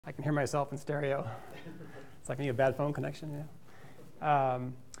I can hear myself in stereo. It's like I need a bad phone connection. Yeah.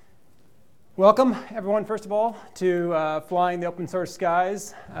 Welcome, everyone, first of all, to Flying the Open Source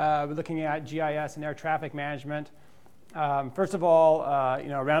Skies. We're looking at GIS and air traffic management. First of all,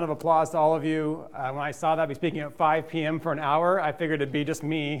 a round of applause to all of you. When I saw that I'd be speaking at 5 p.m. for an hour, I figured it'd be just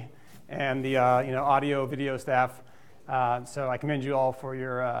me and the audio video staff. So I commend you all for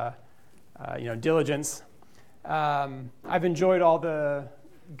your diligence. I've enjoyed all the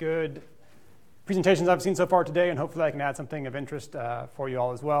good presentations I've seen so far today, and hopefully I can add something of interest for you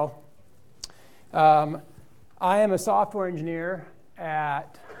all as well. I am a software engineer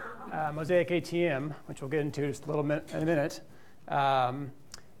at Mosaic ATM, which we'll get into just in a minute. And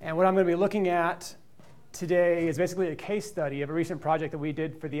what I'm going to be looking at today is basically a case study of a recent project that we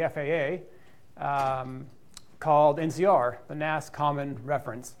did for the FAA called NCR, the NAS Common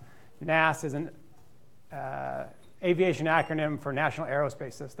Reference. NAS is an aviation acronym for National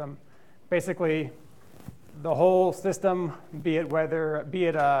Aerospace System. Basically, the whole system, be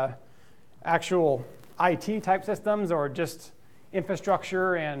it actual IT type systems or just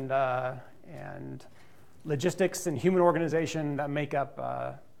infrastructure and logistics and human organization that make up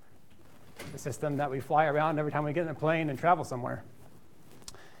the system that we fly around every time we get in a plane and travel somewhere.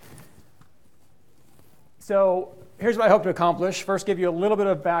 So here's what I hope to accomplish. First, give you a little bit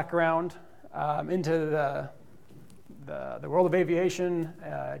of background into the world of aviation,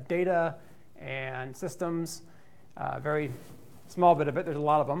 data and systems. Very small bit of it. There's a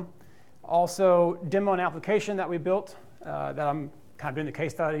lot of them. Also, demo an application that we built that I'm kind of doing the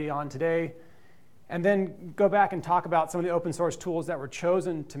case study on today. And then go back and talk about some of the open source tools that were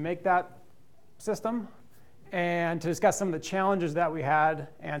chosen to make that system, and to discuss some of the challenges that we had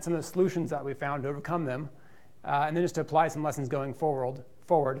and some of the solutions that we found to overcome them. And then just to apply some lessons going forward.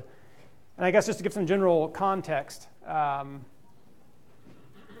 And I guess just to give some general context,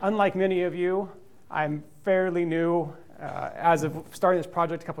 unlike many of you, I'm fairly new as of starting this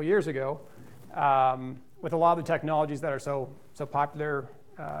project a couple years ago with a lot of the technologies that are so popular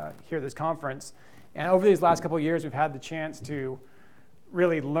here at this conference. And over these last couple of years, we've had the chance to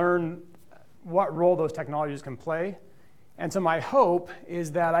really learn what role those technologies can play. And so my hope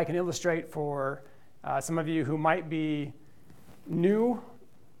is that I can illustrate for some of you who might be new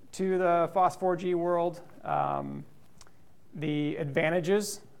to the FOSS4G world the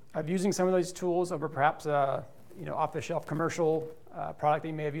advantages of using some of these tools over perhaps off-the-shelf commercial product that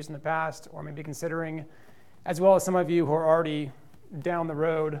you may have used in the past or maybe considering, as well as some of you who are already down the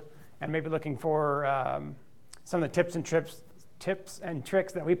road and maybe looking for some of the tips and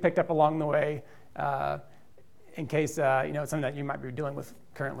tricks that we picked up along the way in case it's something that you might be dealing with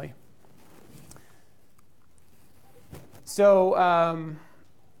currently. So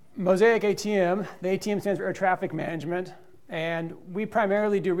Mosaic ATM, the ATM stands for Air Traffic Management. And we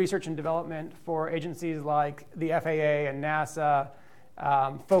primarily do research and development for agencies like the FAA and NASA,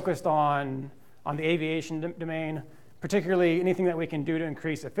 focused on the aviation domain, particularly anything that we can do to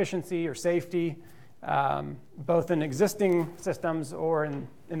increase efficiency or safety, both in existing systems or in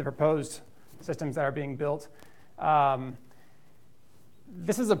the proposed systems that are being built.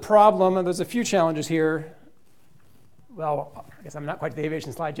 This is a problem, and there's a few challenges here. Well, I guess I'm not quite to the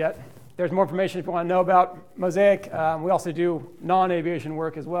aviation slide yet. There's more information if you want to know about Mosaic. We also do non-aviation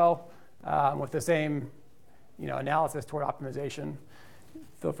work as well with the same analysis toward optimization.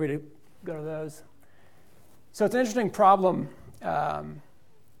 Feel free to go to those. So it's an interesting problem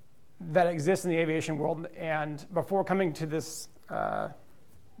that exists in the aviation world. And before coming to this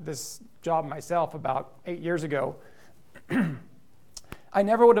job myself about 8 years ago, I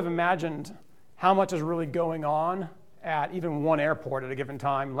never would have imagined how much is really going on at even one airport at a given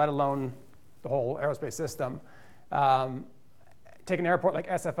time, let alone the whole aerospace system. Take an airport like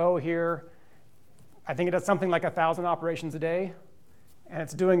SFO here. I think it does something like 1,000 operations a day. And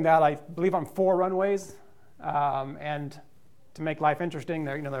it's doing that, I believe, on 4 runways. And to make life interesting,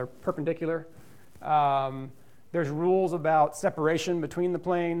 they're perpendicular. There's rules about separation between the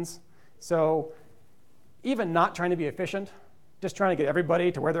planes. So even not trying to be efficient, just trying to get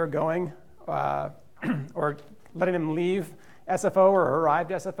everybody to where they're going, or letting them leave SFO or arrive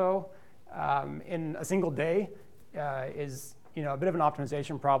to SFO in a single day is a bit of an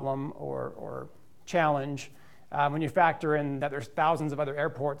optimization problem or challenge when you factor in that there's thousands of other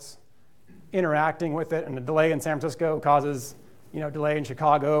airports interacting with it, and a delay in San Francisco causes delay in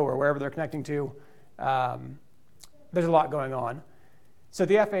Chicago or wherever they're connecting to. There's a lot going on. So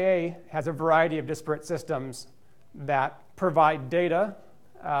the FAA has a variety of disparate systems that provide data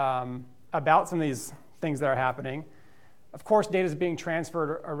about some of these things that are happening. Of course, data is being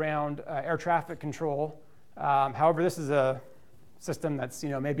transferred around air traffic control. However, this is a system that's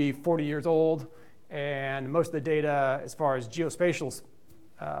maybe 40 years old, and most of the data, as far as geospatial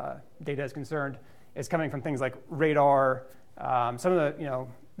data is concerned, is coming from things like radar. Some of the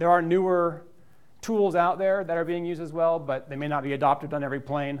there are newer tools out there that are being used as well, but they may not be adopted on every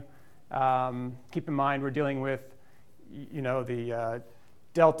plane. Keep in mind we're dealing with the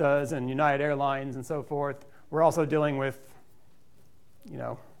Deltas and United Airlines and so forth. We're also dealing with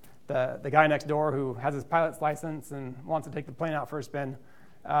the guy next door who has his pilot's license and wants to take the plane out for a spin.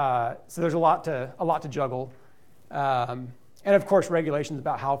 So there's a lot to juggle. And of course, regulations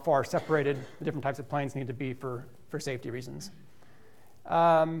about how far separated the different types of planes need to be for safety reasons.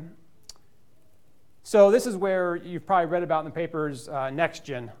 So this is where you've probably read about in the papers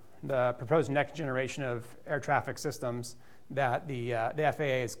NextGen, the proposed next generation of air traffic systems that the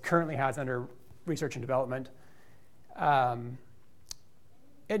FAA currently has under research and development.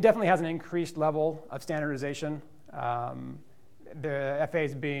 It definitely has an increased level of standardization. The FAA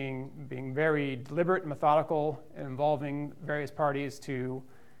is being very deliberate and methodical in involving various parties to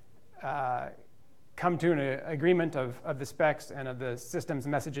come to an agreement of the specs and of the systems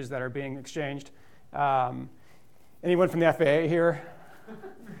and messages that are being exchanged. Anyone from the FAA here?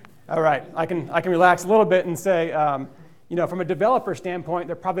 All right, I can relax a little bit and say, from a developer standpoint,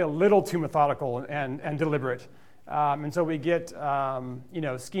 they're probably a little too methodical and deliberate. And so we get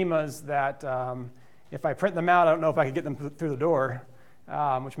schemas that if I print them out, I don't know if I could get them through the door,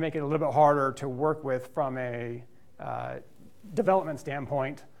 which make it a little bit harder to work with from a development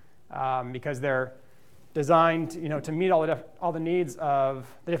standpoint, because they're designed to meet all the needs of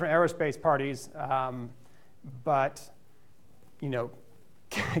the different aerospace parties, but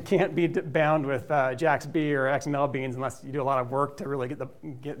can't be bound with JAX-B or XML beans unless you do a lot of work to really get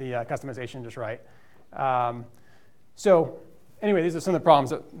the customization just right. So anyway, these are some of the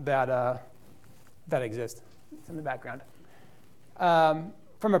problems that exist. It's in the background.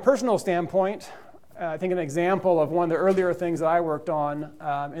 From a personal standpoint, I think an example of one of the earlier things that I worked on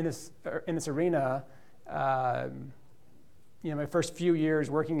in this arena, my first few years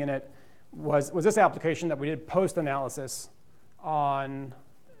working in it was this application that we did post-analysis on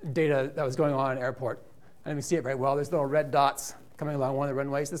data that was going on at an airport. I didn't even see it very well. There's little red dots coming along one of the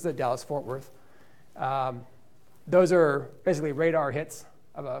runways. This is at Dallas-Fort Worth. Those are basically radar hits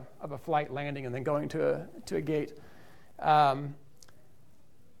of a flight landing and then going to a gate.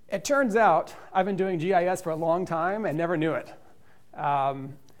 It turns out I've been doing GIS for a long time and never knew it.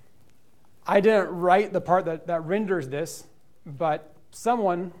 I didn't write the part that renders this, but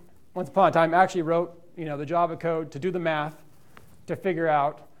someone, once upon a time, actually wrote the Java code to do the math to figure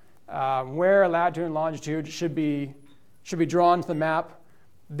out where latitude and longitude should be drawn to the map.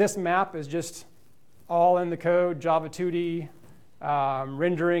 This map is just all in the code, Java 2D,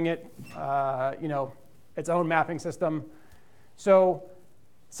 rendering it, its own mapping system. So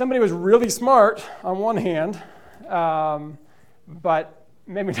somebody was really smart on one hand, but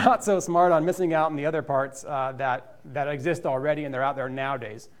maybe not so smart on missing out on the other parts that exist already and they're out there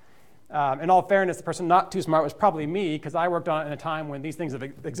nowadays. In all fairness, the person not too smart was probably me, because I worked on it in a time when these things have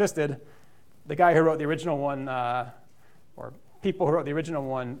existed. The guy who wrote the original one, or people who wrote the original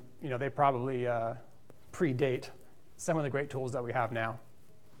one, they probably predate some of the great tools that we have now.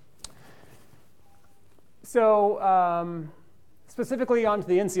 So specifically onto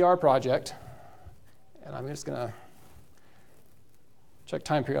the NCR project, and I'm just going to check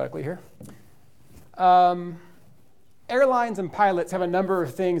time periodically here. Airlines and pilots have a number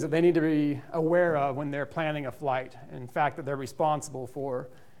of things that they need to be aware of when they're planning a flight, in fact, that they're responsible for.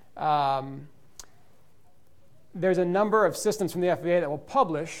 There's a number of systems from the FAA that will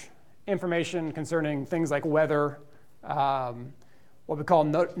publish information concerning things like weather, what we call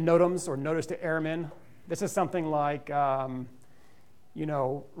NOTAMs, or notice to airmen. This is something like,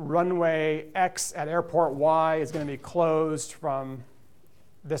 runway X at airport Y is going to be closed from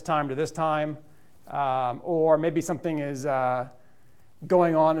this time to this time. Or maybe something is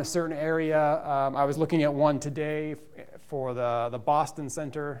going on in a certain area. I was looking at one today for the Boston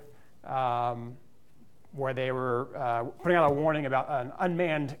Center, where they were putting out a warning about an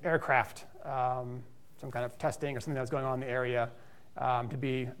unmanned aircraft, some kind of testing or something that was going on in the area to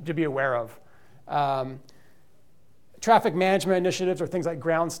be aware of. Traffic management initiatives are things like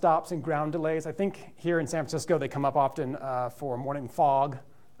ground stops and ground delays. I think here in San Francisco they come up often for morning fog.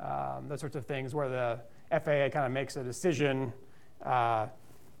 Those sorts of things where the FAA kind of makes a decision,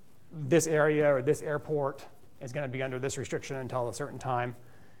 this area or this airport is going to be under this restriction until a certain time.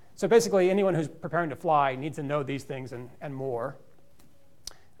 So basically, anyone who's preparing to fly needs to know these things and more.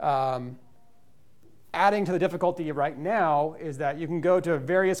 Adding to the difficulty right now is that you can go to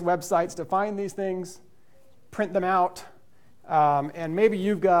various websites to find these things, print them out, And maybe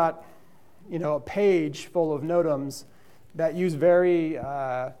you've got a page full of NOTAMs that use very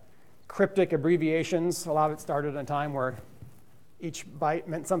cryptic abbreviations. A lot of it started at a time where each byte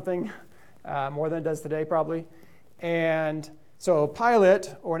meant something more than it does today, probably. And so a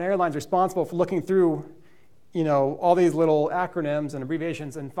pilot or an airline is responsible for looking through all these little acronyms and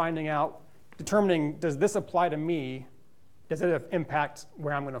abbreviations and finding out, determining, does this apply to me? Does it impact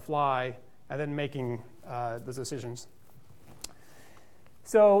where I'm going to fly? And then making those decisions.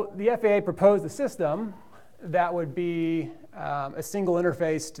 So the FAA proposed a system that would be a single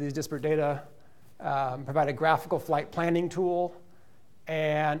interface to these disparate data, provide a graphical flight planning tool,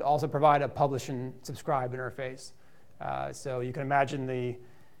 and also provide a publish and subscribe interface. So you can imagine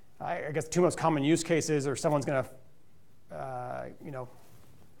I guess the two most common use cases are someone's going to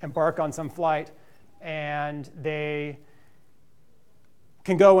embark on some flight, and they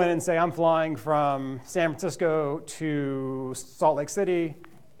can go in and say, I'm flying from San Francisco to Salt Lake City,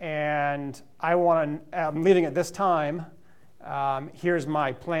 and I'm leaving at this time. Here's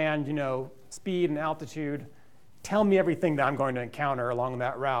my planned, speed and altitude. Tell me everything that I'm going to encounter along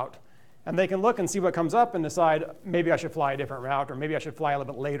that route. And they can look and see what comes up and decide, maybe I should fly a different route, or maybe I should fly a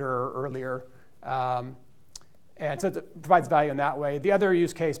little bit later or earlier. And so it provides value in that way. The other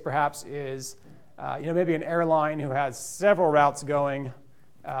use case, perhaps, is maybe an airline who has several routes going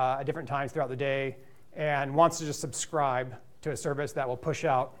at different times throughout the day and wants to just subscribe to a service that will push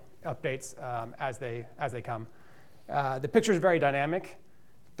out updates as they come. The picture is very dynamic.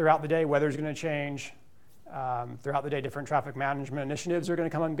 Throughout the day, weather is going to change. Throughout the day, different traffic management initiatives are going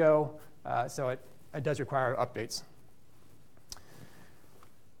to come and go. So it does require updates.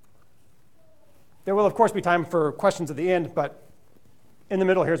 There will, of course, be time for questions at the end, but in the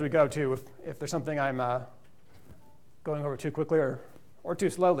middle here as we go, too. If there's something I'm going over too quickly or too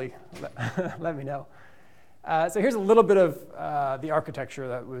slowly, let me know. So here's a little bit of the architecture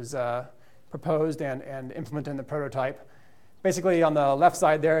that was proposed and implemented in the prototype. Basically, on the left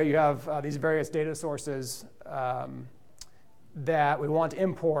side there, you have these various data sources that we want to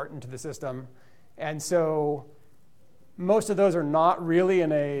import into the system. And so most of those are not really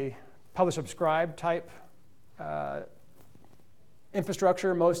in a publish-subscribe type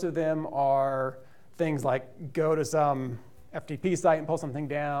infrastructure. Most of them are things like go to some FTP site and pull something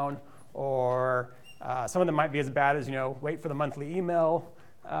down, or some of them might be as bad as wait for the monthly email.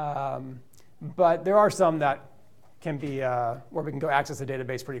 But there are some that can be where we can go access a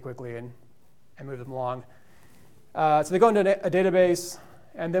database pretty quickly and move them along. So they go into a database,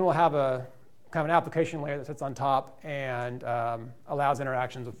 and then we'll have a kind of an application layer that sits on top and allows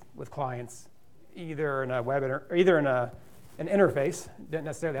interactions with clients, either in a web or either in an interface. It doesn't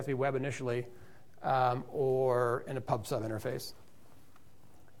necessarily have to be web initially, or in a pub/sub interface.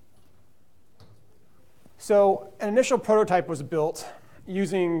 So an initial prototype was built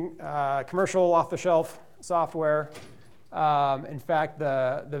using commercial off-the-shelf software. In fact,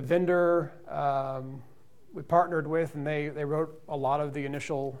 the vendor we partnered with, and they wrote a lot of the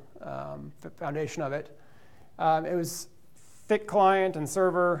initial foundation of it. It was thick client and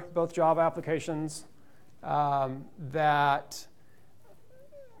server, both Java applications that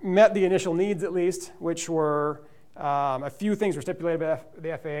met the initial needs, at least, which were a few things were stipulated by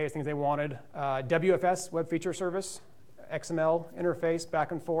the FAA, things they wanted. WFS, Web Feature Service, XML interface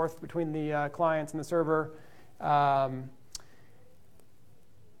back and forth between the clients and the server.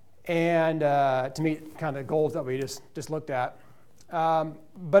 And to meet kind of the goals that we just looked at.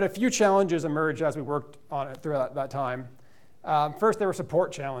 But a few challenges emerged as we worked on it throughout that time. First, there were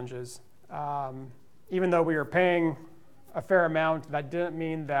support challenges. Even though we were paying a fair amount, that didn't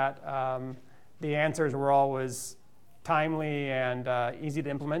mean that the answers were always timely and easy to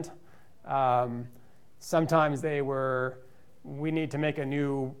implement. Sometimes they were, we need to make a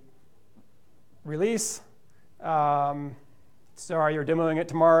new release. Sorry, you're demoing it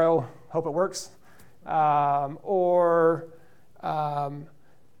tomorrow. Hope it works. Or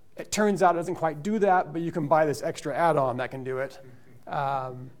it turns out it doesn't quite do that, but you can buy this extra add-on that can do it.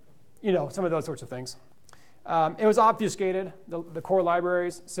 Some of those sorts of things. It was obfuscated, the core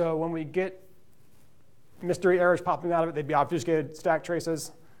libraries. So when we get mystery errors popping out of it, they'd be obfuscated stack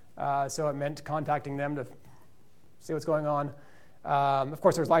traces. So it meant contacting them to see what's going on. Of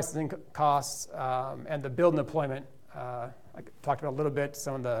course, there's licensing costs and the build and deployment. I talked about a little bit,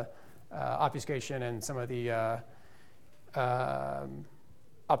 some of the obfuscation and some of the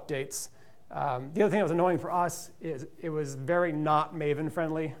updates. The other thing that was annoying for us is it was very not Maven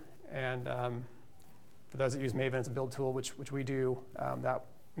friendly. And for those that use Maven as a build tool, which we do, that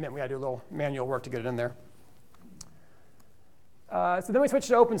meant we had to do a little manual work to get it in there. So then we switched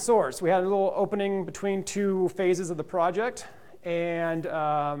to open source. We had a little opening between two phases of the project. and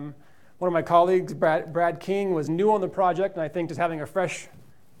one of my colleagues, Brad King, was new on the project, and I think just having a fresh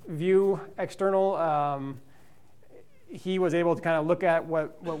view external, he was able to kind of look at some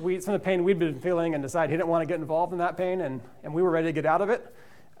of the pain we'd been feeling and decide he didn't want to get involved in that pain, and we were ready to get out of it.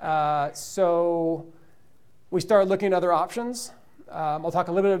 So we started looking at other options. I'll talk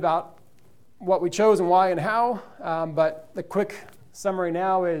a little bit about what we chose and why and how, but the quick summary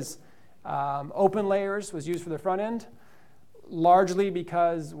now is open layers was used for the front end, largely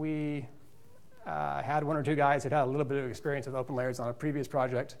because we had one or two guys who'd had a little bit of experience with open layers on a previous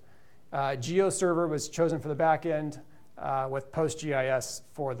project. GeoServer was chosen for the back end with PostGIS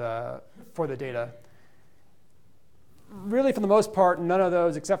for the data. Really, for the most part, none of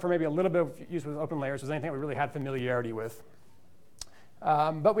those, except for maybe a little bit of use with open layers, was anything we really had familiarity with.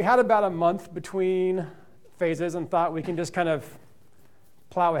 But we had about a month between phases and thought we can just kind of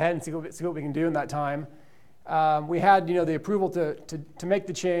plow ahead and see what we can do in that time. We had the approval to make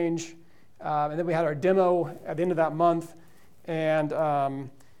the change, and then we had our demo at the end of that month. And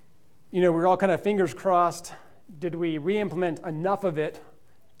we were all kind of fingers crossed. Did we re-implement enough of it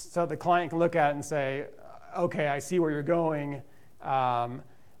so the client can look at it and say, okay, I see where you're going.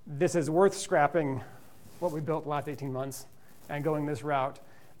 This is worth scrapping what we built the last 18 months and going this route.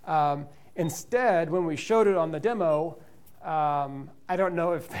 Instead, when we showed it on the demo, I don't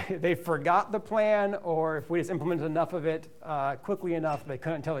know if they forgot the plan or if we just implemented enough of it quickly enough they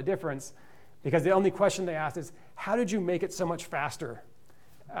couldn't tell the difference, because the only question they asked is, how did you make it so much faster?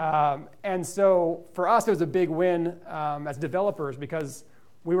 And so for us, it was a big win as developers, because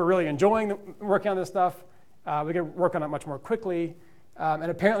we were really enjoying working on this stuff. We could work on it much more quickly. And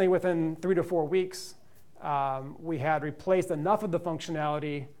apparently within 3 to 4 weeks, we had replaced enough of the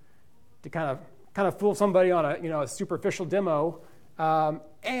functionality to kind of fool somebody on a superficial demo,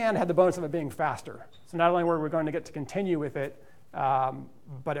 and had the bonus of it being faster. So not only were we going to get to continue with it,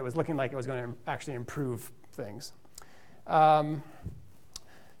 but it was looking like it was going to actually improve things.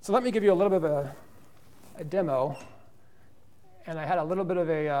 So let me give you a little bit of a demo. And I had a little bit of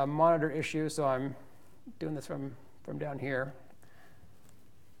a monitor issue, so I'm doing this from down here.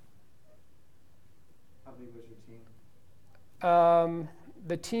 How big was your team?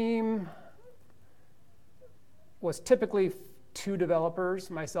 The team was typically 2 developers,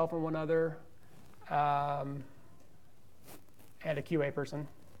 myself and one other, and a QA person,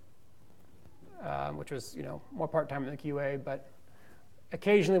 which was more part-time than the QA, but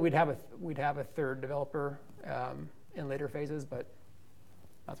occasionally we'd have a third developer in later phases, but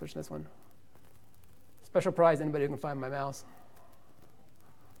not switching this one. Special prize, anybody who can find my mouse.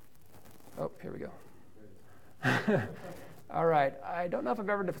 Oh, here we go. All right, I don't know if I've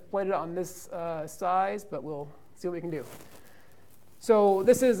ever displayed it on this size, but we'll see what we can do. So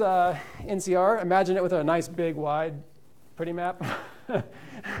this is NCR. Imagine it with a nice, big, wide, pretty map,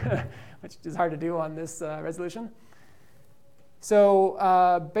 which is hard to do on this resolution.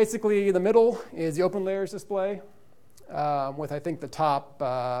 So basically, the middle is the open layers display with, I think, the top,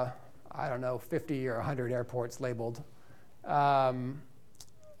 50 or 100 airports labeled.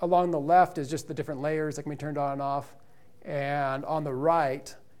 Along the left is just the different layers that can be turned on and off. And on the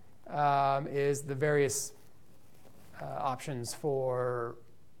right is the various options for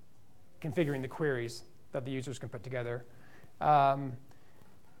configuring the queries that the users can put together.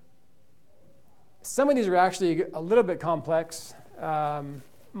 Some of these are actually a little bit complex,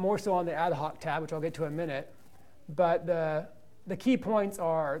 more so on the ad hoc tab, which I'll get to in a minute. But the key points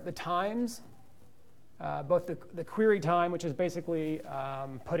are the times, both the query time, which is basically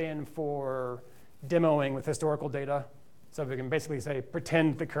put in for demoing with historical data. So we can basically say,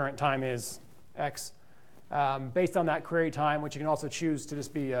 pretend the current time is X. Based on that query time, which you can also choose to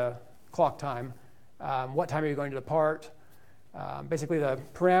just be a clock time, what time are you going to depart? Basically the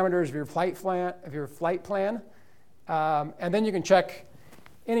parameters of your flight plan. And then you can check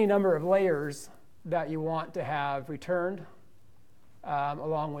any number of layers that you want to have returned,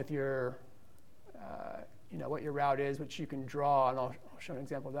 along with your, what your route is, which you can draw, and I'll show an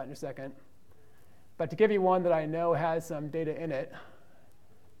example of that in a second. But to give you one that I know has some data in it,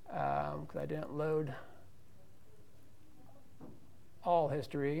 because I didn't load all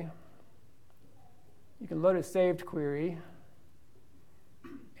history, you can load a saved query.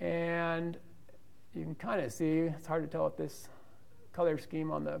 And you can kind of see, it's hard to tell with this color scheme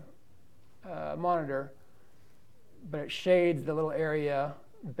on the monitor, but it shades the little area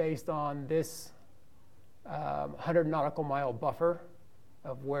based on this 100 nautical mile buffer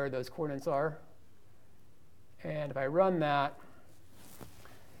of where those coordinates are. And if I run that,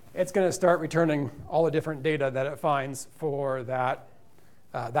 it's going to start returning all the different data that it finds for that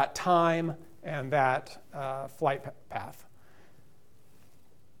time and that flight path.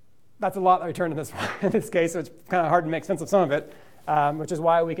 that's a lot that returned in this case, so it's kind of hard to make sense of some of it, which is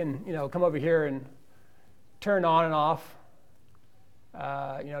why we can come over here and turn on and off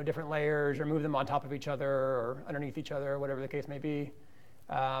different layers, or move them on top of each other or underneath each other, whatever the case may be.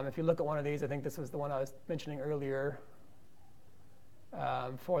 If you look at one of these, I think this was the one I was mentioning earlier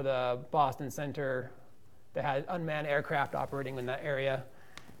for the Boston Center that had unmanned aircraft operating in that area.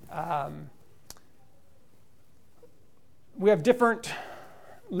 We have different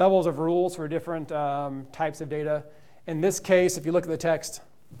levels of rules for different types of data. In this case, if you look at the text,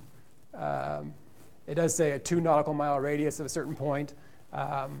 it does say a 2 nautical mile radius at a certain point.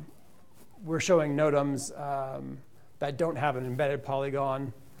 We're showing NOTAMs that don't have an embedded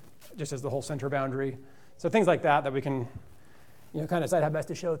polygon, just as the whole center boundary. So things like that we can kind of decide how best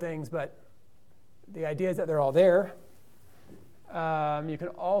to show things, but the idea is that they're all there. You can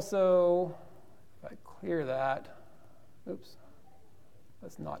also, if I clear that, oops,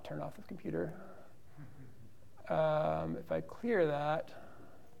 let's not turn off the computer. If I clear that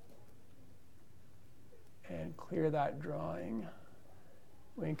and clear that drawing,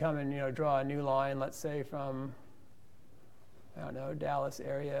 we can come and draw a new line, let's say from, I don't know, Dallas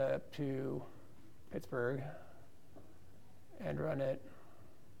area up to Pittsburgh, and run it,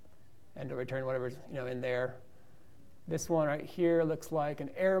 and to return whatever's in there. This one right here looks like an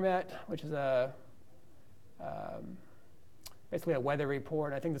AirMet, which is basically a weather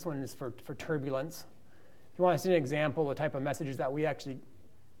report. I think this one is for turbulence. If you want to see an example of the type of messages that we actually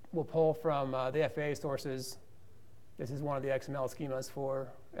will pull from the FAA sources, this is one of the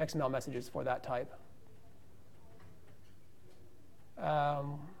XML messages for that type.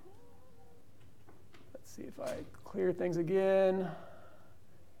 Let's see if I clear things again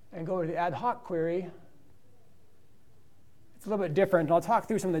and go to the ad hoc query. It's a little bit different, and I'll talk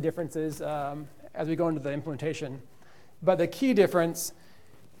through some of the differences as we go into the implementation. But the key difference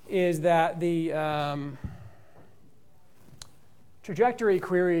is that the trajectory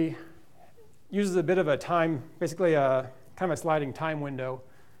query uses a bit of a time, basically a kind of a sliding time window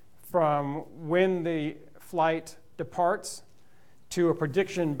from when the flight departs to a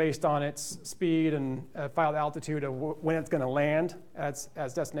prediction based on its speed and filed altitude of when it's going to land as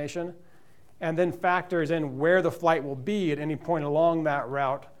destination, and then factors in where the flight will be at any point along that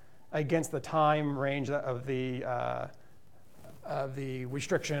route against the time range of the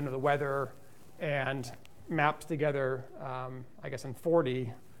restriction of the weather, and maps together, I guess in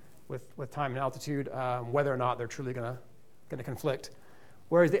 4D with time and altitude, whether or not they're truly going to conflict.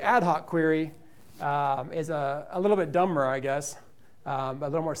 Whereas the ad hoc query is a little bit dumber, I guess, a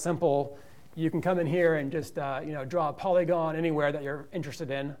little more simple. You can come in here and just draw a polygon anywhere that you're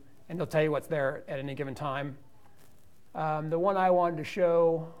interested in, and it'll tell you what's there at any given time. The one I wanted to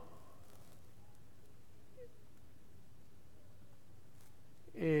show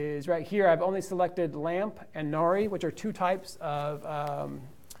is right here. I've only selected LAMP and NARI, which are two types of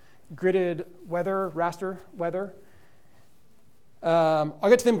gridded weather, raster weather. I'll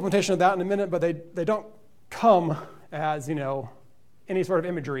get to the implementation of that in a minute, but they don't come as any sort of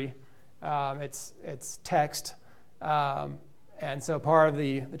imagery. It's text, and so part of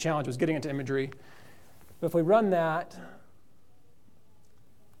the challenge was getting into imagery. But if we run that,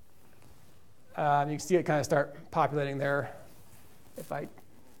 you can see it kind of start populating there. If I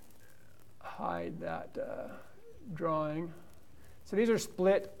hide that drawing. So these are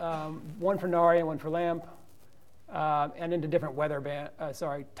split, one for NARI and one for LAMP, and into different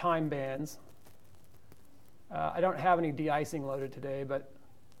time bands. I don't have any de-icing loaded today, but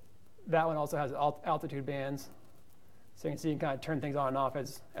that one also has altitude bands. So you can see you can kind of turn things on and off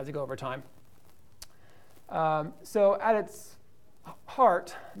as you go over time. So at its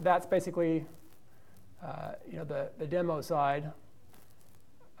heart, that's basically the demo side.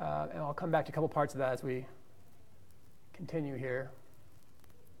 And I'll come back to a couple parts of that as we continue here.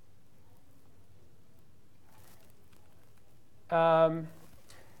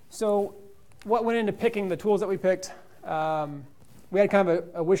 So what went into picking the tools that we picked? We had kind of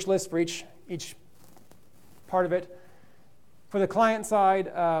a wish list for each part of it. For the client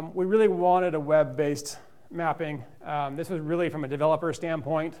side, we really wanted a web-based mapping. This was really from a developer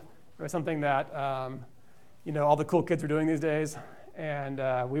standpoint. It was something that all the cool kids are doing these days, and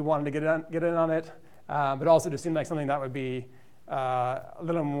we wanted to get in on it, but also just seemed like something that would be a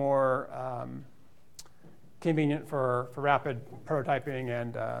little more convenient for rapid prototyping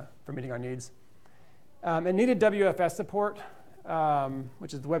and for meeting our needs. It needed WFS support,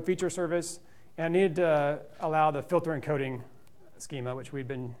 which is the web feature service, and it needed to allow the filter encoding schema, which we'd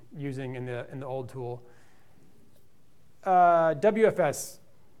been using in the old tool. WFS,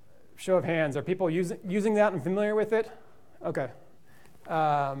 show of hands, are people using that and familiar with it? Okay.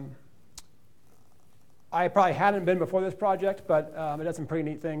 I probably hadn't been before this project, but it does some pretty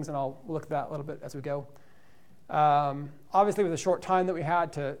neat things, and I'll look at that a little bit as we go. Obviously, with the short time that we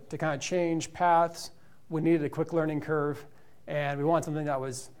had to kind of change paths, we needed a quick learning curve, and we wanted something that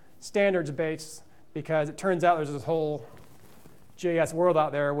was standards-based, because it turns out there's this whole GIS world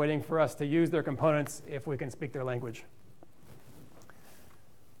out there waiting for us to use their components if we can speak their language.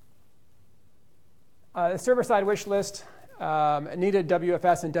 The server-side wish list needed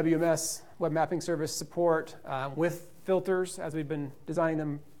WFS and WMS web mapping service support with filters, as we've been designing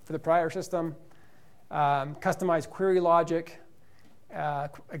them for the prior system. Customized query logic,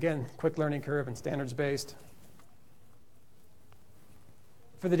 again, quick learning curve and standards-based.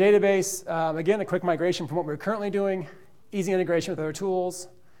 For the database, again, a quick migration from what we're currently doing, easy integration with other tools.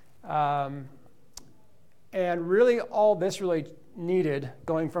 And really all this really needed,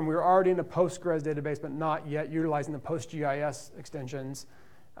 going from we were already in a Postgres database but not yet utilizing the PostGIS extensions,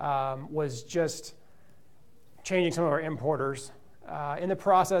 was just changing some of our importers. In the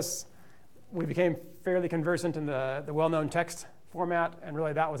process, we became fairly conversant in the well-known text format, and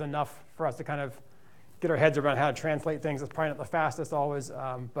really that was enough for us to kind of get our heads around how to translate things. It's probably not the fastest always,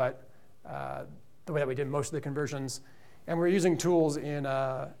 but the way that we did most of the conversions. And we're using tools in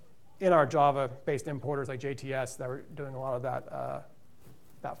our Java-based importers like JTS that were doing a lot of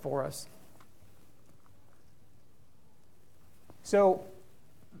that for us. So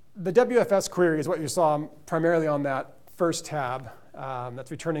the WFS query is what you saw primarily on that first tab that's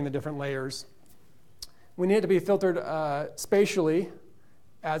returning the different layers. We need it to be filtered spatially,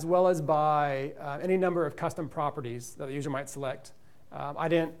 as well as by any number of custom properties that the user might select. I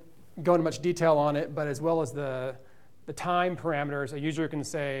didn't go into much detail on it, but as well as the time parameters, a user can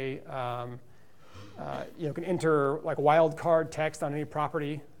say, can enter like wildcard text on any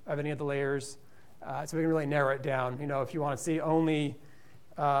property of any of the layers. So we can really narrow it down. If you want to see only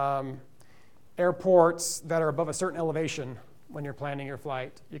airports that are above a certain elevation when you're planning your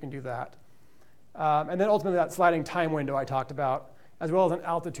flight, you can do that. And then ultimately that sliding time window I talked about, as well as an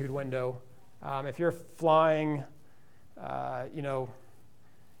altitude window. If you're flying, at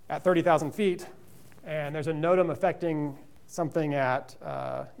 30,000 feet, and there's a NOTAM affecting something at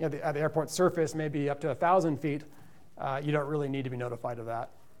the airport surface, maybe up to 1,000 feet, you don't really need to be notified of that.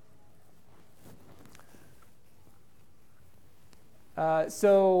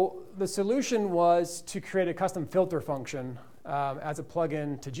 So the solution was to create a custom filter function as a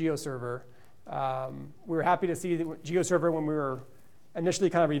plugin to GeoServer. We were happy to see that GeoServer, when we were initially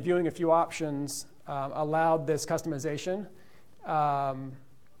kind of reviewing a few options, allowed this customization.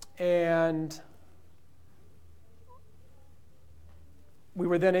 And we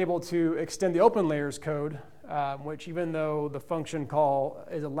were then able to extend the open layers code, which even though the function call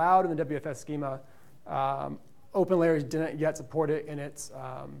is allowed in the WFS schema, open layers didn't yet support it in its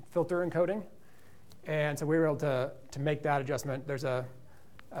filter encoding. And so we were able to make that adjustment. There's a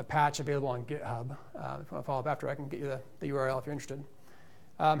patch available on GitHub. If you want to follow up after, I can get you the URL if you're interested.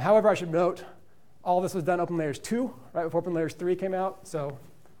 However, I should note, all this was done open layers 2, right before open layers 3 came out. So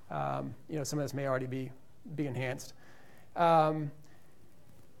some of this may already be enhanced.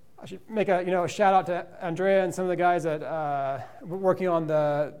 I should make a shout out to Andrea and some of the guys that were working on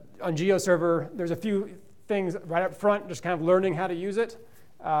GeoServer. There's a few things right up front, just kind of learning how to use it.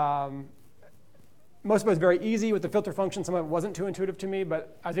 Most of it was very easy with the filter function. Some of it wasn't too intuitive to me,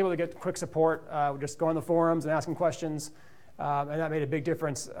 but I was able to get quick support. Just go on the forums and asking questions, and that made a big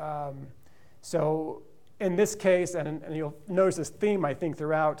difference. So in this case, and you'll notice this theme, I think,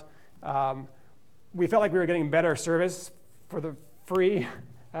 throughout, we felt like we were getting better service for the free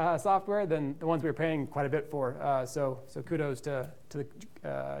software than the ones we were paying quite a bit for. So kudos to the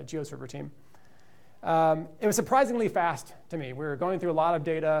GeoServer team. It was surprisingly fast to me. We were going through a lot of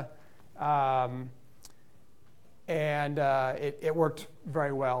data, and it worked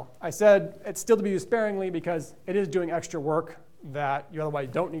very well. I said it's still to be used sparingly because it is doing extra work that you otherwise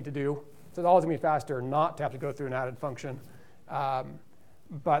don't need to do. So it's always going to be faster not to have to go through an added function.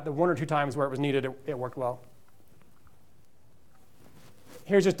 But the one or two times where it was needed, it worked well.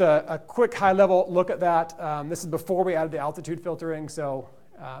 Here's just a quick high-level look at that. This is before we added the altitude filtering, so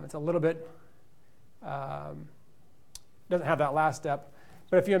it's a little bit, doesn't have that last step.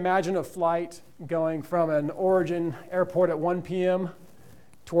 But if you imagine a flight going from an origin airport at 1 p.m.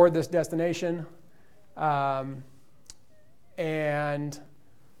 toward this destination, and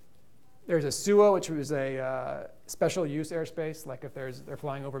there's a SUA, which was a special use airspace, like if they're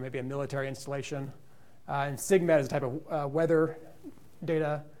flying over maybe a military installation, and SIGMET is a type of weather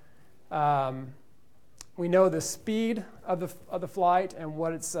data. We know the speed of the flight and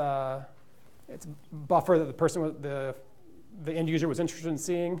what its buffer that the end user was interested in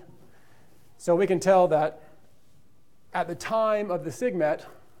seeing. So we can tell that at the time of the SIGMET,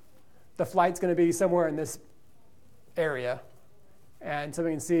 the flight's going to be somewhere in this area. And so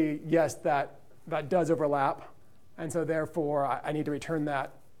we can see, yes, that does overlap. And so therefore, I need to return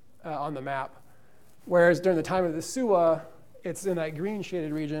that on the map. Whereas during the time of the SUA, it's in that green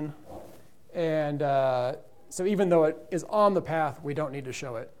shaded region. And so even though it is on the path, we don't need to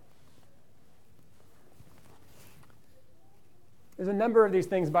show it. There's a number of these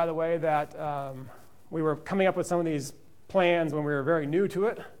things, by the way, that we were coming up with some of these plans when we were very new to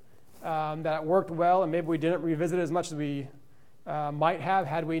it, that worked well, and maybe we didn't revisit it as much as we might have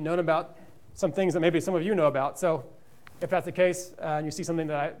had we known about some things that maybe some of you know about. So if that's the case, and you see something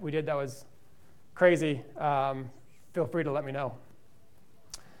that we did that was crazy, feel free to let me know.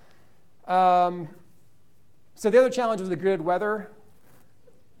 So the other challenge was the gridded weather.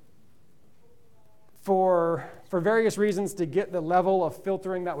 For various reasons, to get the level of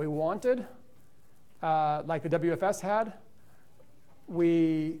filtering that we wanted, like the WFS had,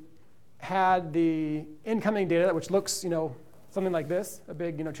 we had the incoming data, which looks, something like this, a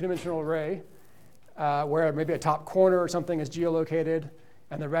big, two-dimensional array, where maybe a top corner or something is geolocated,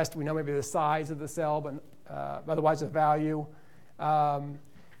 and the rest we know maybe the size of the cell, but otherwise the value.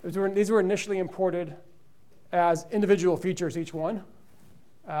 These were initially imported as individual features, each one,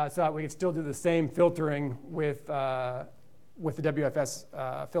 so that we could still do the same filtering with the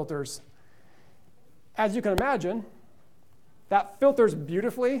WFS filters. As you can imagine, that filters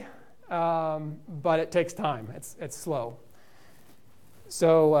beautifully, but it takes time. It's slow.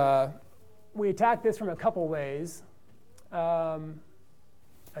 So we attacked this from a couple ways.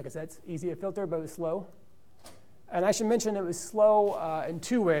 Like I said, it's easy to filter, but it was slow. And I should mention it was slow in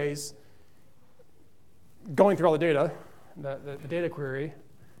two ways. Going through all the data, the data query,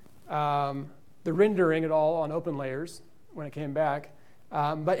 the rendering it all on open layers when it came back.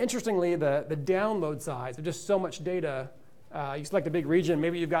 But interestingly, the download size, of just so much data, you select a big region,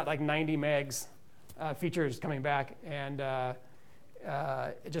 maybe you've got like 90 megs features coming back, and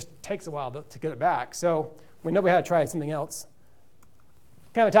it just takes a while to get it back. So we know we had to try something else.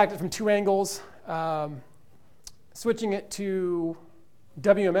 Kind of attacked it from two angles. Switching it to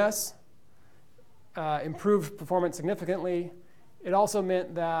WMS improved performance significantly. It also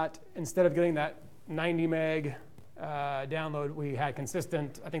meant that instead of getting that 90 meg download, we had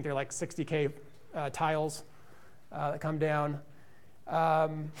consistent, I think they're like 60K tiles that come down.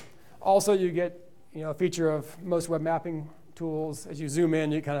 Also, you get a feature of most web mapping tools. As you zoom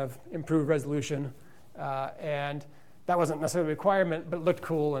in, you kind of improve resolution. And that wasn't necessarily a requirement, but it looked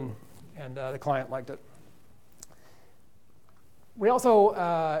cool, and the client liked it. We also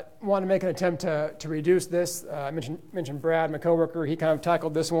want to make an attempt to reduce this. I mentioned Brad, my coworker. He kind of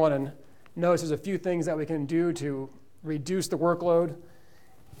tackled this one and noticed there's a few things that we can do to reduce the workload.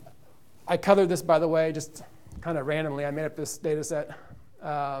 I colored this, by the way, just kind of randomly. I made up this data set.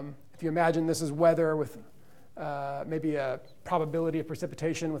 If you imagine this is weather with maybe a probability of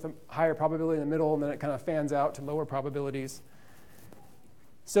precipitation with a higher probability in the middle, and then it kind of fans out to lower probabilities.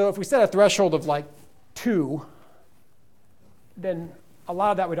 So if we set a threshold of like 2, then a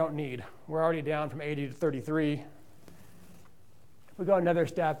lot of that we don't need. We're already down from 80 to 33. If we go another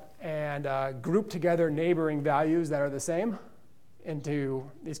step and group together neighboring values that are the same into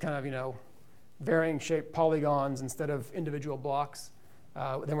these kind of varying shaped polygons instead of individual blocks,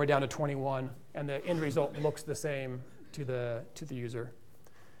 then we're down to 21, and the end result looks the same to the user.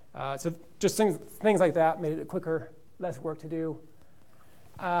 So just things like that made it quicker, less work to do.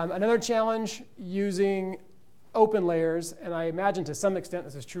 Another challenge using open layers, and I imagine to some extent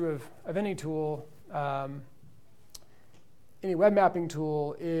this is true of any tool, any web mapping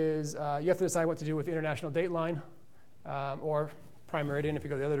tool, is you have to decide what to do with the international date line, or prime meridian if you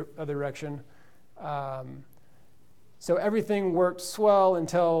go the other direction. So everything worked swell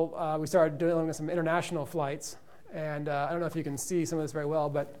until we started dealing with some international flights. And I don't know if you can see some of this very well,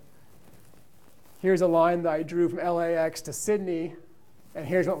 but here's a line that I drew from LAX to Sydney, and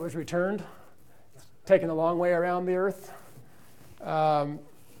here's what was returned. Taken a long way around the Earth.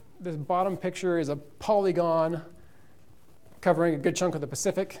 This bottom picture is a polygon covering a good chunk of the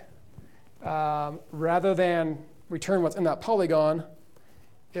Pacific. Rather than return what's in that polygon,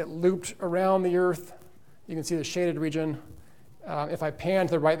 it looped around the Earth. You can see the shaded region. If I pan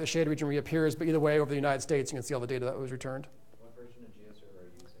to the right, the shaded region reappears, but either way, over the United States, you can see all the data that was returned. What version of GIS are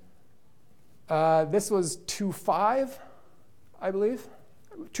you using? This was 2.5, I believe.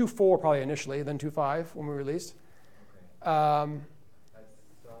 2.4 probably initially, then 2.5 when we released. Okay. I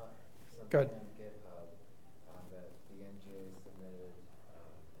saw Good. something on GitHub that the NGA submitted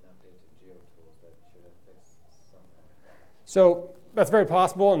an update to GeoTools that should have fixed something. So that's very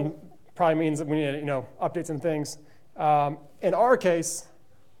possible, and probably means that we need to update some things. In our case,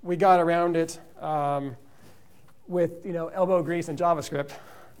 we got around it with elbow grease and JavaScript.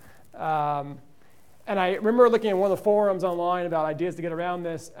 And I remember looking at one of the forums online about ideas to get around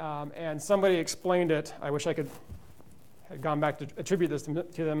this, and somebody explained it. I wish I had gone back to attribute this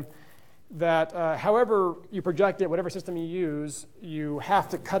to them, that however you project it, whatever system you use, you have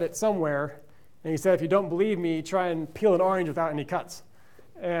to cut it somewhere. And he said, if you don't believe me, try and peel an orange without any cuts.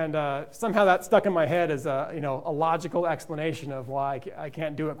 And somehow that stuck in my head as a logical explanation of why I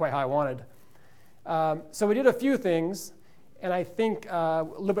can't do it quite how I wanted. So we did a few things. And I think a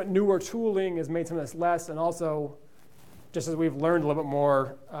little bit newer tooling has made some of this less. And also, just as we've learned a little bit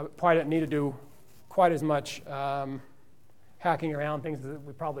more, probably didn't need to do quite as much hacking around things as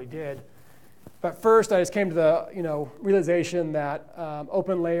we probably did. But first, I just came to the realization that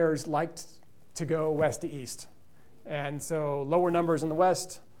open layers liked to go west to east. And so lower numbers in the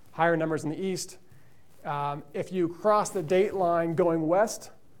west, higher numbers in the east. If you cross the date line going west,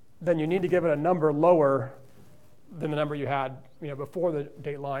 then you need to give it a number lower than the number you had before the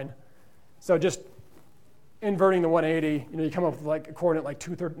date line. So just inverting the 180, you come up with like a coordinate like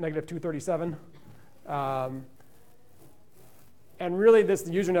negative 237. And really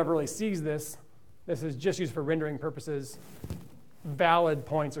the user never really sees this. This is just used for rendering purposes. Valid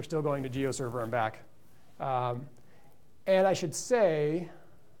points are still going to GeoServer and back. And I should say,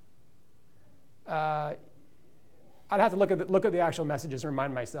 I'd have to look at the actual messages and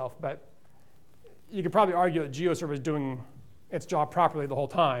remind myself, but you could probably argue that GeoServer is doing its job properly the whole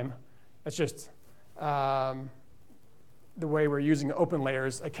time. It's just the way we're using open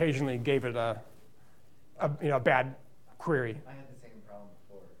layers occasionally gave it a bad query. I had the same problem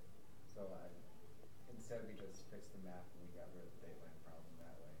before, so instead we just fixed the map and we got rid of the dateline problem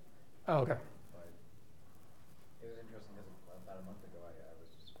that way. Oh, OK. But it was interesting because about a month ago I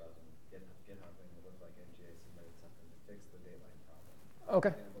was just browsing GitHub and it looked like NGA submitted something to fix the dateline problem. OK.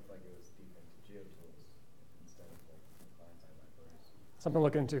 And it looked like it was deep into GeoTools instead of like client-side libraries. Something to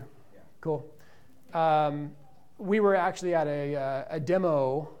look into. Yeah. Cool. We were actually at a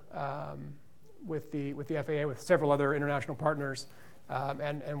demo with the FAA with several other international partners,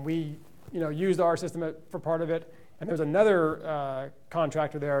 and we used our system for part of it. And there's another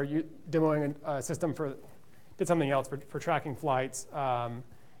contractor there demoing a system did something else for tracking flights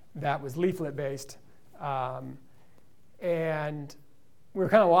that was leaflet based, and we were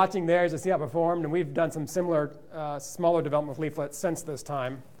kind of watching theirs to see how it performed. And we've done some similar smaller development with leaflets since this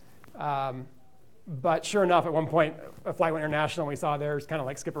time. But sure enough, at one point, a flight went international, and we saw theirs kind of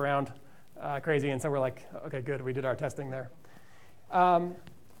like skip around crazy. And so we're like, OK, good, we did our testing there.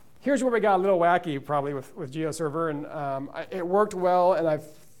 Here's where we got a little wacky, probably, with GeoServer. And it worked well, and I've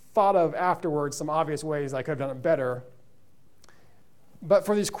thought of afterwards some obvious ways I could have done it better. But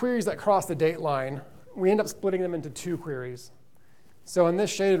for these queries that cross the date line, we end up splitting them into two queries. So in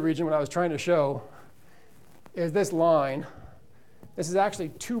this shaded region, what I was trying to show is this line. This is actually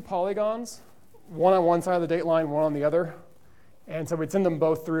two polygons, one on one side of the date line, one on the other. And so we'd send them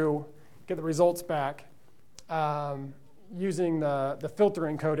both through, get the results back. Using the filter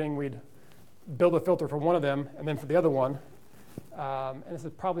encoding, we'd build a filter for one of them and then for the other one. And this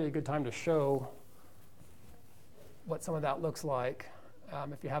is probably a good time to show what some of that looks like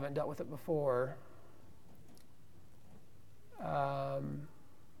if you haven't dealt with it before.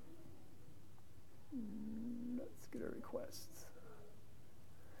 Let's get a request.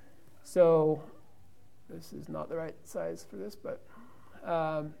 So this is not the right size for this, but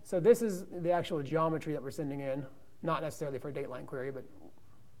so this is the actual geometry that we're sending in, not necessarily for a dateline query, but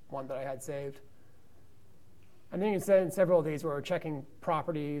one that I had saved. And then you can send several of these where we're checking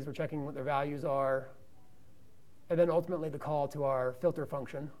properties, we're checking what their values are, and then ultimately the call to our filter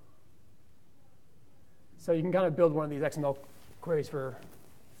function. So you can kind of build one of these XML queries for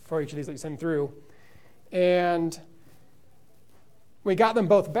each of these that you send through. And we got them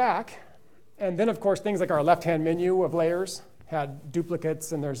both back. And then, of course, things like our left-hand menu of layers had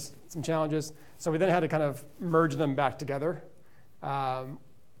duplicates, and there's some challenges. So we then had to kind of merge them back together.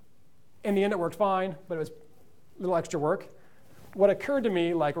 In the end, it worked fine, but it was a little extra work. What occurred to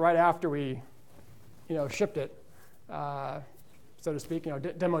me, like right after we shipped it, so to speak,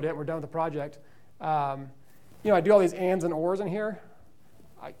 demoed it, we're done with the project, I do all these ands and ors in here.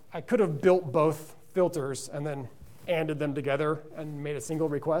 I could have built both filters and then anded them together and made a single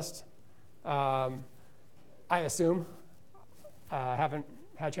request. I assume. I haven't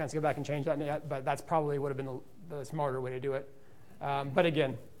had a chance to go back and change that yet, but that's probably would have been the smarter way to do it. But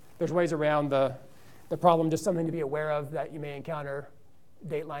again, there's ways around the problem, just something to be aware of that you may encounter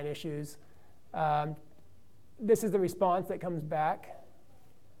dateline issues. This is the response that comes back.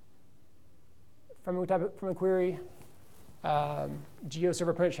 from a query.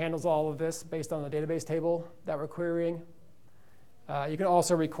 GeoServer pretty much handles all of this based on the database table that we're querying. You can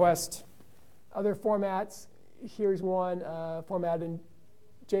also request other formats. Here's one formatted in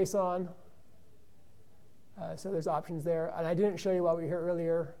JSON. So there's options there. And I didn't show you while we were here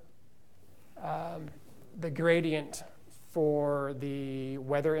earlier the gradient for the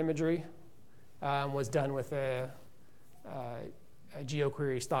weather imagery was done with a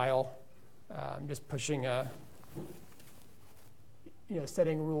GeoQuery style, just pushing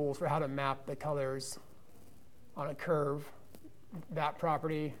setting rules for how to map the colors on a curve. That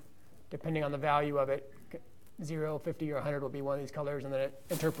property, depending on the value of it, 0, 50, or 100 will be one of these colors, and then it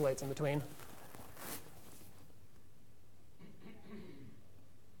interpolates in between.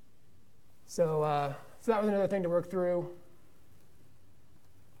 So that was another thing to work through.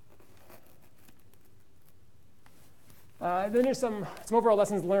 Then there's some overall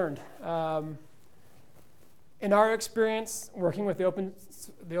lessons learned. In our experience, working with the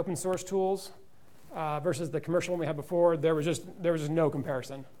open source tools versus the commercial one we had before, there was just no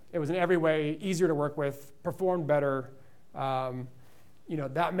comparison. It was in every way easier to work with, performed better.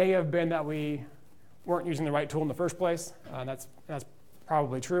 That may have been that we weren't using the right tool in the first place. That's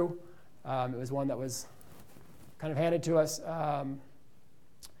probably true. It was one that was kind of handed to us.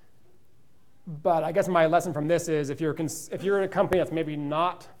 But I guess my lesson from this is if you're in a company that's maybe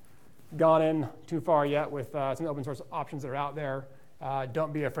not gone in too far yet with some open source options that are out there,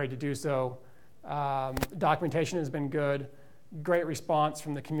 don't be afraid to do so. Documentation has been good, great response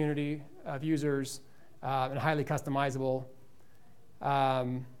from the community of users, and highly customizable.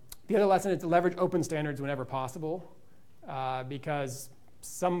 The other lesson is to leverage open standards whenever possible, because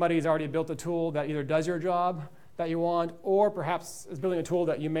somebody's already built a tool that either does your job that you want, or perhaps is building a tool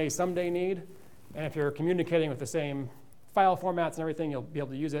that you may someday need. And if you're communicating with the same file formats and everything, you'll be able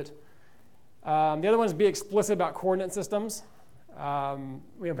to use it. The other one is be explicit about coordinate systems.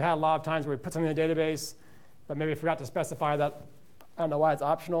 We have had a lot of times where we put something in the database, but maybe forgot to specify that. I don't know why it's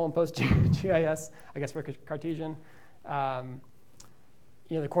optional in post-GIS, I guess for Cartesian. The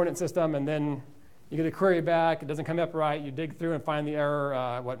coordinate system, and then you get a query back, it doesn't come up right, you dig through and find the error,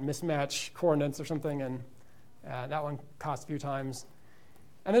 mismatch coordinates or something, and that one costs a few times.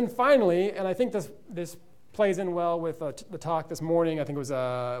 And then finally, and I think this plays in well with the talk this morning. I think it was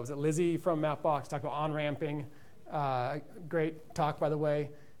it Lizzie from Mapbox talked about on-ramping. Great talk, by the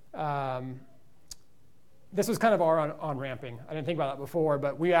way. This was kind of our on-ramping. I didn't think about that before,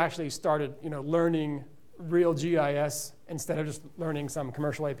 but we actually started learning real GIS instead of just learning some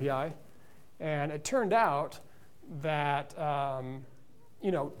commercial API. And it turned out that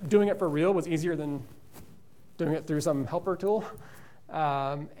doing it for real was easier than doing it through some helper tool.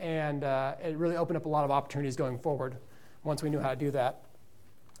 And it really opened up a lot of opportunities going forward once we knew how to do that.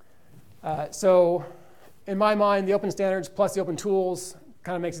 So in my mind, the open standards plus the open tools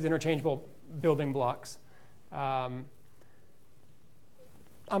kind of makes it interchangeable building blocks. I'm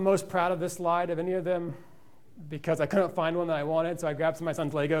most proud of this slide of any of them because I couldn't find one that I wanted, so I grabbed some of my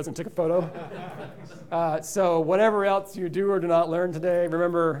son's Legos and took a photo. So whatever else you do or do not learn today,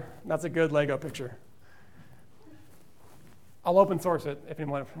 remember that's a good Lego picture. I'll open source it if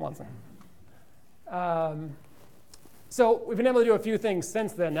anyone wants it. So we've been able to do a few things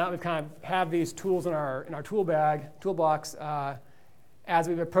since then. Now that we've kind of have these tools in our toolbox. As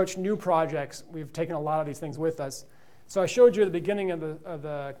we've approached new projects, we've taken a lot of these things with us. So I showed you at the beginning of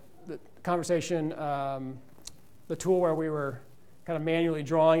the conversation the tool where we were kind of manually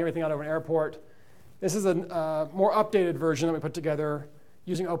drawing everything out over an airport. This is a more updated version that we put together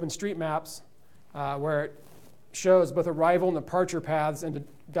using OpenStreetMaps, where it shows both arrival and departure paths into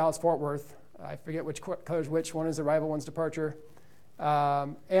Dallas-Fort Worth. I forget which colors which. One is arrival, one's departure.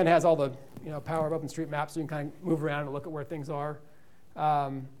 And has all the power of OpenStreetMaps, so you can kind of move around and look at where things are.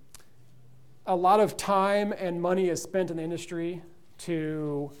 A lot of time and money is spent in the industry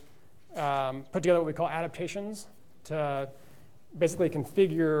to put together what we call adaptations to basically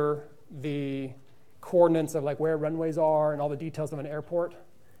configure the coordinates of where runways are and all the details of an airport,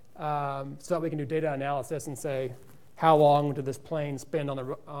 so that we can do data analysis and say how long did this plane spend on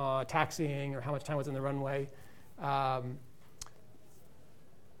the taxiing, or how much time was in the runway.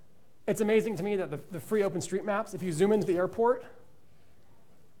 It's amazing to me that the free OpenStreetMaps, if you zoom into the airport,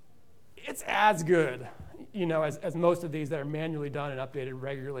 it's as good, as most of these that are manually done and updated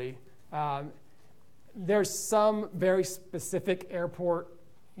regularly. There's some very specific airport,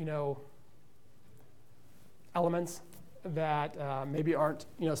 elements that maybe aren't,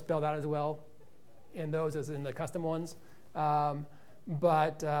 spelled out as well in those as in the custom ones.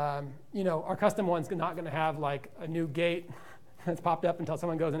 But our custom one's not going to have a new gate that's popped up until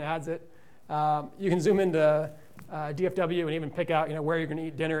someone goes and adds it. You can zoom into DFW and even pick out where you're going to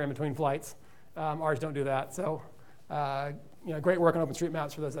eat dinner in between flights. Ours don't do that. So great work on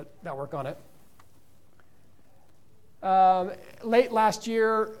OpenStreetMaps for those that work on it. Late last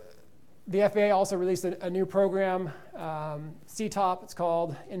year, the FAA also released a new program, CTOP it's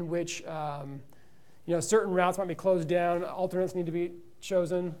called, in which certain routes might be closed down, alternates need to be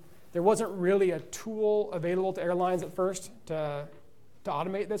chosen. There wasn't really a tool available to airlines at first to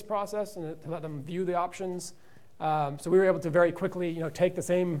automate this process and to let them view the options. So we were able to very quickly take the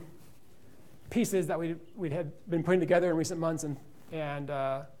same pieces that we had been putting together in recent months and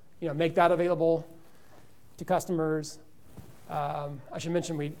make that available to customers. I should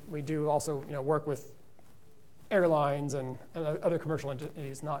mention we do also work with airlines and other commercial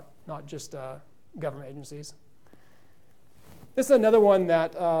entities, not just government agencies. This is another one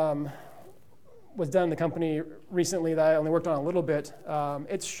that was done in the company recently that I only worked on a little bit.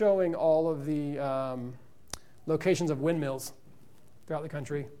 It's showing all of the locations of windmills throughout the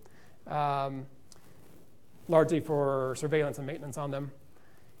country, largely for surveillance and maintenance on them.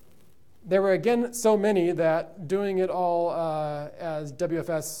 There were, again, so many that doing it all as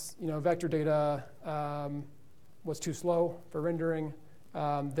WFS vector data was too slow for rendering.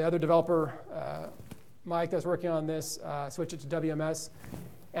 The other developer, Mike, that's working on this, switched it to WMS.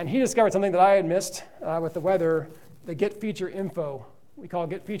 And he discovered something that I had missed with the weather, the get feature info. We call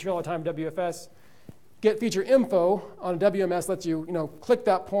get feature all the time WFS. Get feature info on WMS lets you click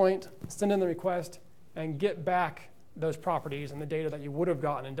that point, send in the request, and get back those properties and the data that you would have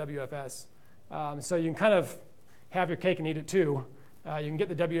gotten in WFS. So you can kind of have your cake and eat it too. You can get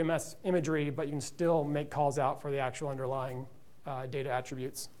the WMS imagery, but you can still make calls out for the actual underlying data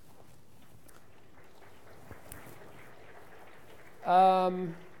attributes.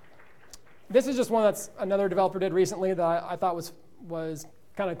 This is just one that's another developer did recently that I thought was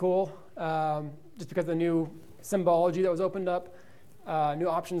kind of cool, just because of the new symbology that was opened up, new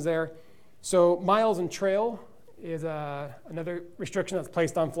options there. So miles and trail is another restriction that's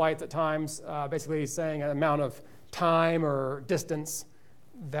placed on flights at times, basically saying an amount of time or distance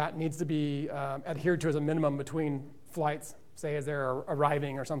that needs to be adhered to as a minimum between flights, say as they're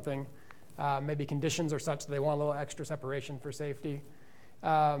arriving or something. Maybe conditions are such that they want a little extra separation for safety.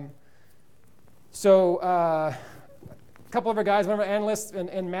 So a couple of our guys, one of our analysts in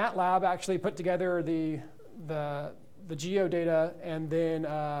MATLAB actually put together the geo data, and then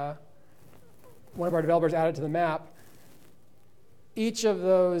one of our developers added to the map. Each of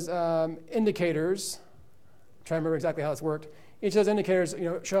those indicators, I'm trying to remember exactly how this worked. Each of those indicators,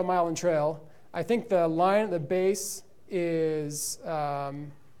 show a mile and trail. I think the line at the base is, the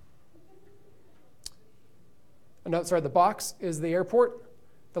box is the airport.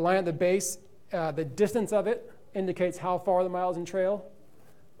 The line at the base, the distance of it indicates how far the miles and trail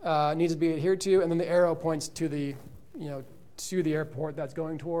needs to be adhered to, and then the arrow points to the, to the airport that's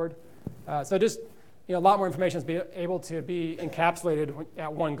going toward. So just a lot more information is able to be encapsulated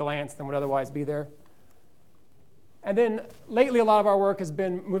at one glance than would otherwise be there. And then lately, a lot of our work has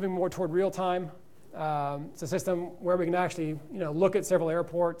been moving more toward real time. It's a system where we can actually look at several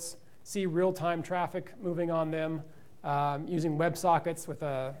airports, see real time traffic moving on them, using WebSockets with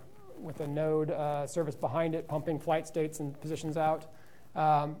a node service behind it, pumping flight states and positions out.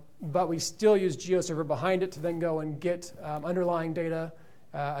 But we still use GeoServer behind it to then go and get underlying data,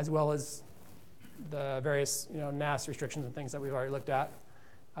 as well as the various NAS restrictions and things that we've already looked at.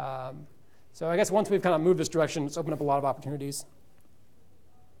 So I guess once we've kind of moved this direction, it's opened up a lot of opportunities.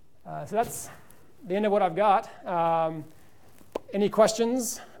 So that's the end of what I've got. Any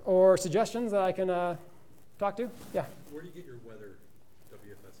questions or suggestions that I can talk to? Yeah. Where do you get your weather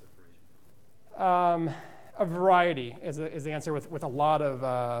WFS information? A variety is the answer with a lot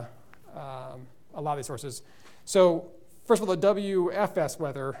of these sources. So first of all, the WFS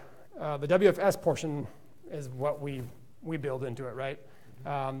weather, the WFS portion is what we build into it, right?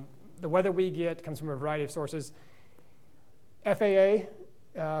 The weather we get comes from a variety of sources. FAA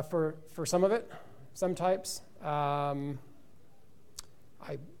for some of it, some types. I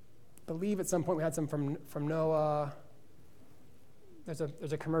believe at some point we had some from NOAA.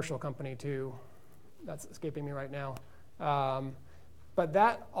 There's a commercial company too that's escaping me right now. But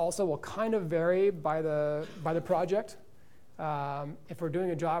that also will kind of vary by the project. If we're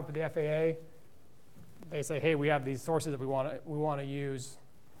doing a job for the FAA, they say, hey, we have these sources that we want to use,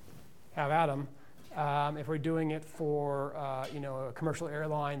 have at them. If we're doing it for a commercial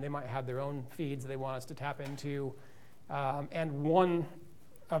airline, they might have their own feeds they want us to tap into. And one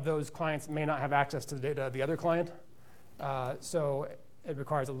of those clients may not have access to the data of the other client. So it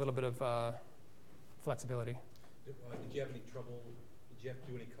requires a little bit of flexibility. Did you have any trouble? Did Did you have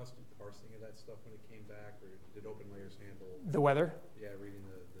to do any custom parsing of that stuff when it came back, or did OpenLayers handle? The weather? Yeah, reading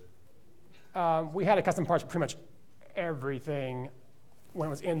the We had a custom parse for pretty much everything when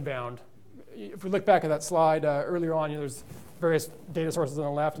it was inbound. If we look back at that slide earlier on, there's various data sources on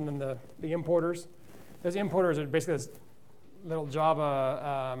the left, and then the importers. Those importers are basically this little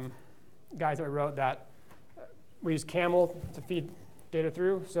Java guides that we wrote that we use Camel to feed data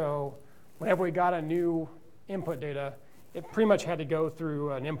through. So whenever we got a new input data, it pretty much had to go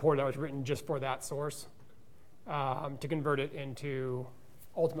through an importer that was written just for that source to convert it into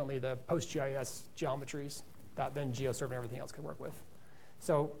ultimately the post-GIS geometries that then GeoServer and everything else could work with.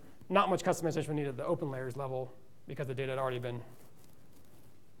 So not much customization we needed at the OpenLayers level because the data had already been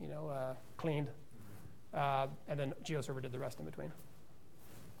cleaned. And then GeoServer did the rest in between.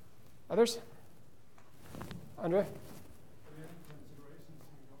 Others? Andre?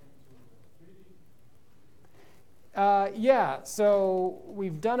 Yeah, so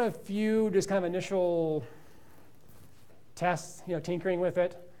we've done a few just kind of initial tests, tinkering with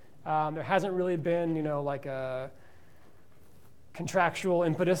it. There hasn't really been, like a contractual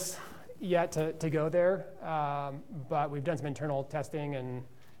impetus yet to go there, but we've done some internal testing, and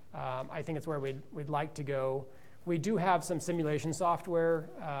I think it's where we'd like to go. We do have some simulation software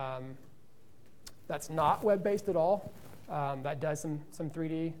that's not web-based at all, that does some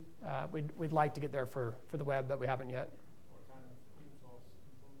 3D. We'd like to get there for the web, but we haven't yet. What kind of open source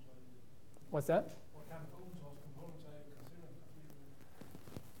components are you? What's that? What kind of open source components are you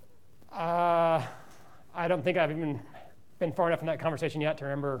considering? I don't think I've even been far enough in that conversation yet to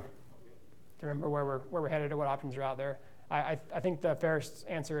remember where we're headed or what options are out there. I think the fairest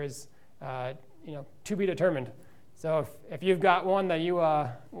answer is to be determined. So if you've got one that you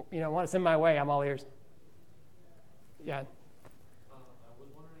want to send my way, I'm all ears. Yeah. I was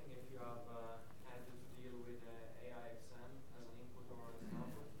wondering if you have had to deal with AIXM as an input or as an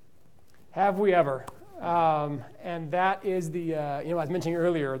output. Have we ever? And that is the, I was mentioning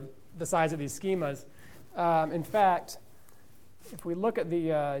earlier, the size of these schemas. In fact, if we look at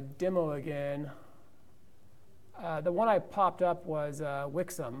the demo again, the one I popped up was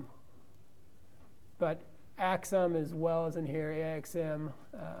Wixom, but Axum as well as in here, AIXM.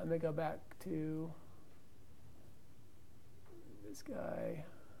 Let me go back to this guy.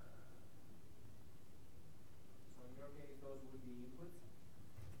 So in your case, those would be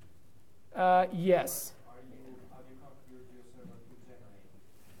inputs? Yes. Have you configured your server to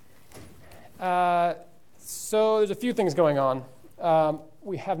generate? So there's a few things going on.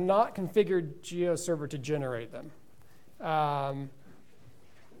 We have not configured GeoServer to generate them.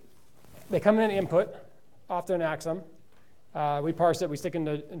 They come in an input, often an Axum. We parse it, we stick in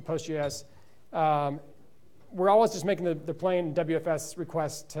PostGIS. We're always just making the plain WFS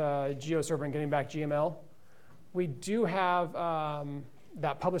request to GeoServer and getting back GML. We do have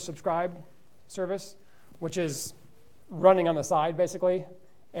that publish subscribe service, which is running on the side basically,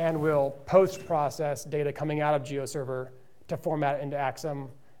 and will post-process data coming out of GeoServer to format it into Axum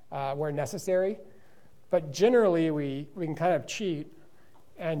where necessary. But generally, we can kind of cheat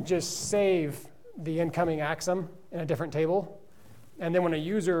and just save the incoming Axum in a different table. And then when a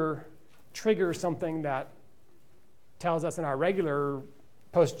user triggers something that tells us in our regular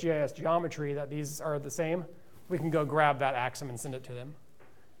PostGIS geometry that these are the same, we can go grab that Axum and send it to them.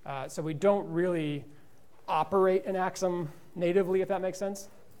 So we don't really operate an Axum natively, if that makes sense,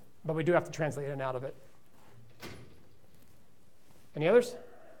 but we do have to translate in and out of it. Any others?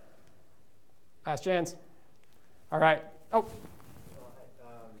 Last chance. All right. Oh.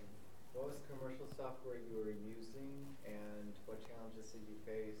 What was commercial software you were using, and what challenges did you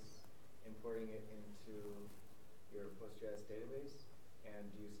face importing it into your PostGIS database?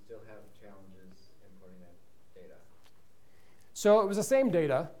 And do you still have challenges importing that data? So it was the same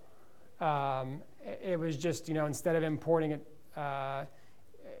data. It was just, instead of importing it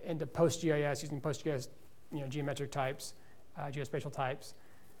into PostGIS using PostGIS, geometric types, geospatial types,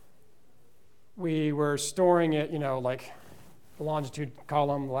 we were storing it, like the longitude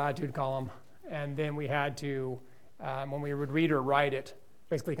column, the latitude column, and then we had to, when we would read or write it,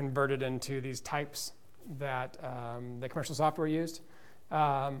 basically convert it into these types that the commercial software used.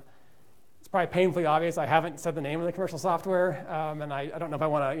 It's probably painfully obvious. I haven't said the name of the commercial software, and I don't know if I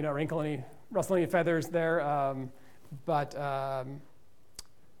want to, rustle any feathers there,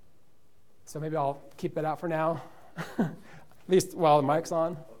 so maybe I'll keep it out for now, at least while the mic's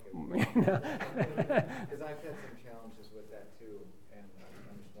on. Okay. Because I've had some challenges with that too, and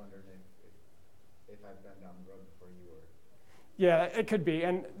I'm just wondering if I've been down the road before you were. Yeah, it could be.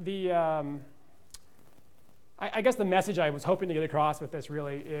 And the I guess the message I was hoping to get across with this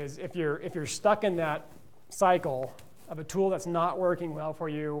really is if you're stuck in that cycle of a tool that's not working well for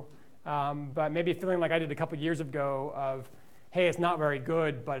you, but maybe feeling like I did a couple years ago of, hey, it's not very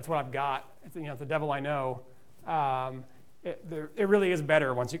good, but it's what I've got. It's, it's the devil I know. It really is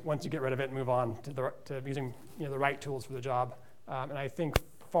better once you get rid of it and move on to using the right tools for the job. And I think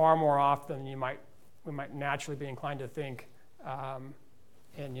far more often we might naturally be inclined to think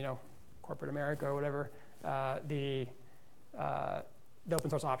in corporate America or whatever, the open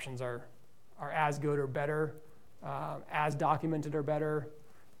source options are as good or better, as documented or better,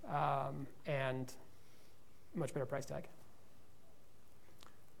 and much better price tag.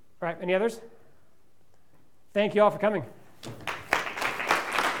 All right, any others? Thank you all for coming.